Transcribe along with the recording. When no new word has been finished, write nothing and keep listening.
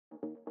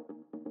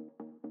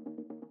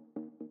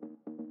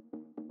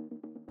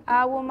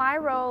Well, my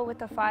role with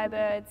the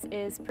Firebirds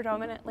is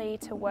predominantly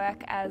to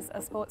work as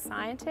a sports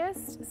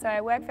scientist. So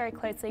I work very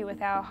closely with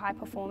our high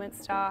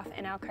performance staff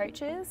and our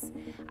coaches.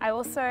 I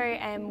also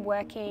am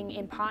working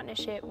in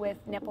partnership with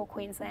Netball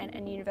Queensland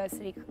and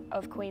University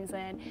of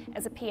Queensland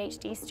as a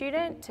PhD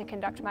student to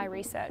conduct my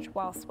research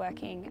whilst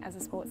working as a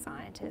sports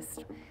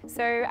scientist.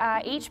 So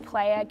each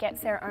player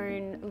gets their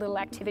own little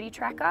activity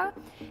tracker,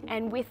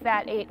 and with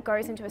that it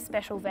goes into a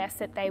special vest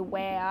that they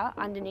wear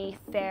underneath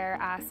their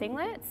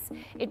singlets.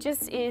 It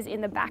just is in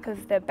the back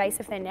of the base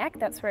of their neck,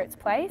 that's where it's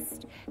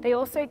placed. They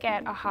also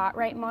get a heart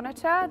rate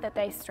monitor that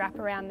they strap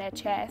around their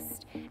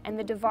chest, and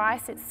the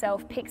device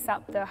itself picks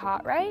up the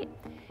heart rate.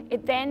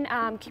 It then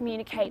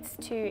communicates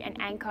to an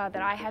anchor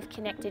that I have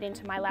connected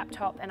into my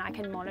laptop, and I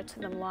can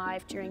monitor them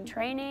live during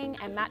training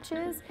and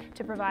matches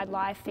to provide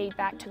live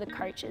feedback to the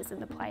coaches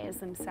and the players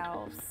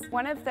themselves.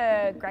 One of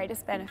the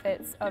greatest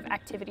benefits of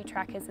activity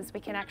trackers is we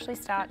can actually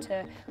start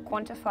to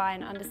quantify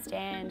and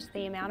understand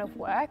the amount of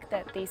work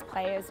that these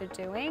players are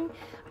doing.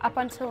 Up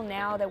until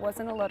now, there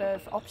wasn't a lot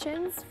of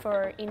options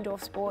for indoor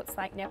sports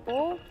like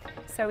netball,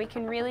 so we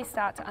can really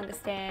start to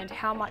understand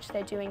how much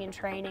they're doing in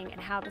training and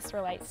how this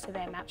relates to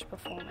their match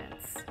performance.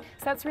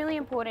 So that's really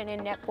important in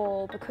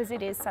netball because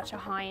it is such a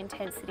high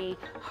intensity,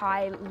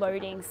 high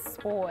loading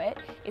sport.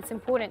 It's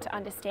important to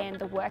understand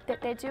the work that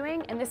they're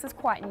doing, and this is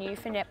quite new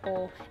for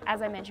netball,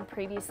 as I mentioned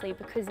previously,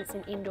 because it's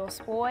an indoor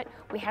sport.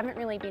 We haven't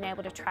really been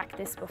able to track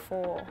this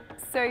before.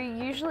 So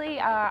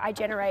usually I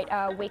generate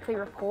a weekly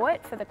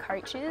report for the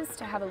coaches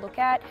to have a look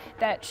at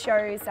that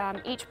shows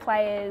each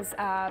player's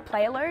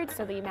player load,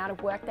 so the amount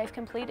of work they've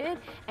completed,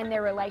 and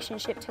their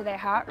relationship to their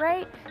heart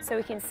rate, so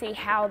we can see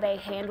how they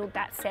handled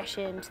that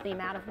session to the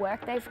amount of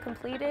work they've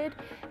completed,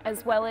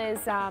 as well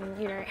as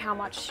you know, how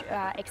much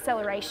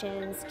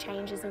accelerations,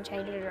 changes and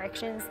change of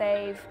directions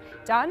they've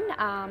done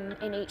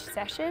in each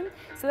session.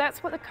 So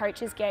that's what the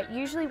coaches get.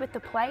 Usually with the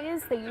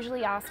players, they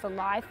usually ask for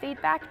live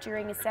feedback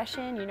during a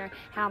session. You know,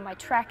 how am I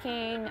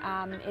tracking?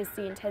 Is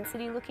the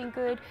intensity looking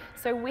good?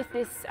 So with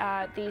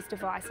these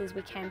devices,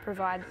 we can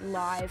provide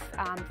live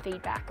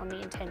feedback on the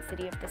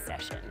intensity of the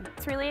session.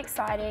 What's really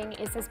exciting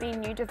is there's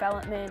been new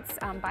developments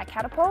by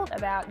Catapult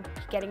about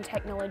getting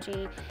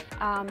technology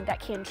that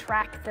can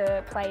track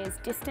the players'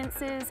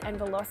 distances and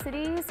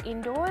velocities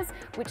indoors,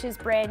 which is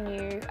brand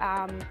new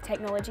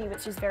technology,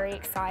 which is very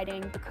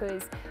exciting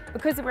because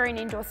we're an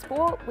indoor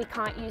sport, we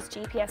can't use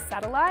GPS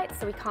satellites,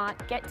 so we can't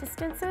get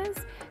distances.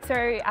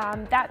 So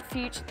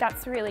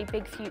that's a really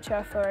big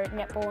future for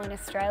netball in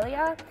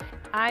Australia.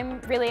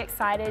 I'm really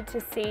excited to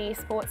see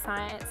sports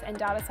science and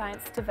data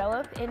science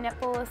develop in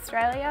Netball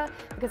Australia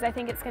because I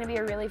think it's going to be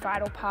a really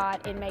vital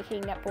part in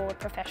making netball a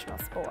professional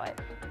sport.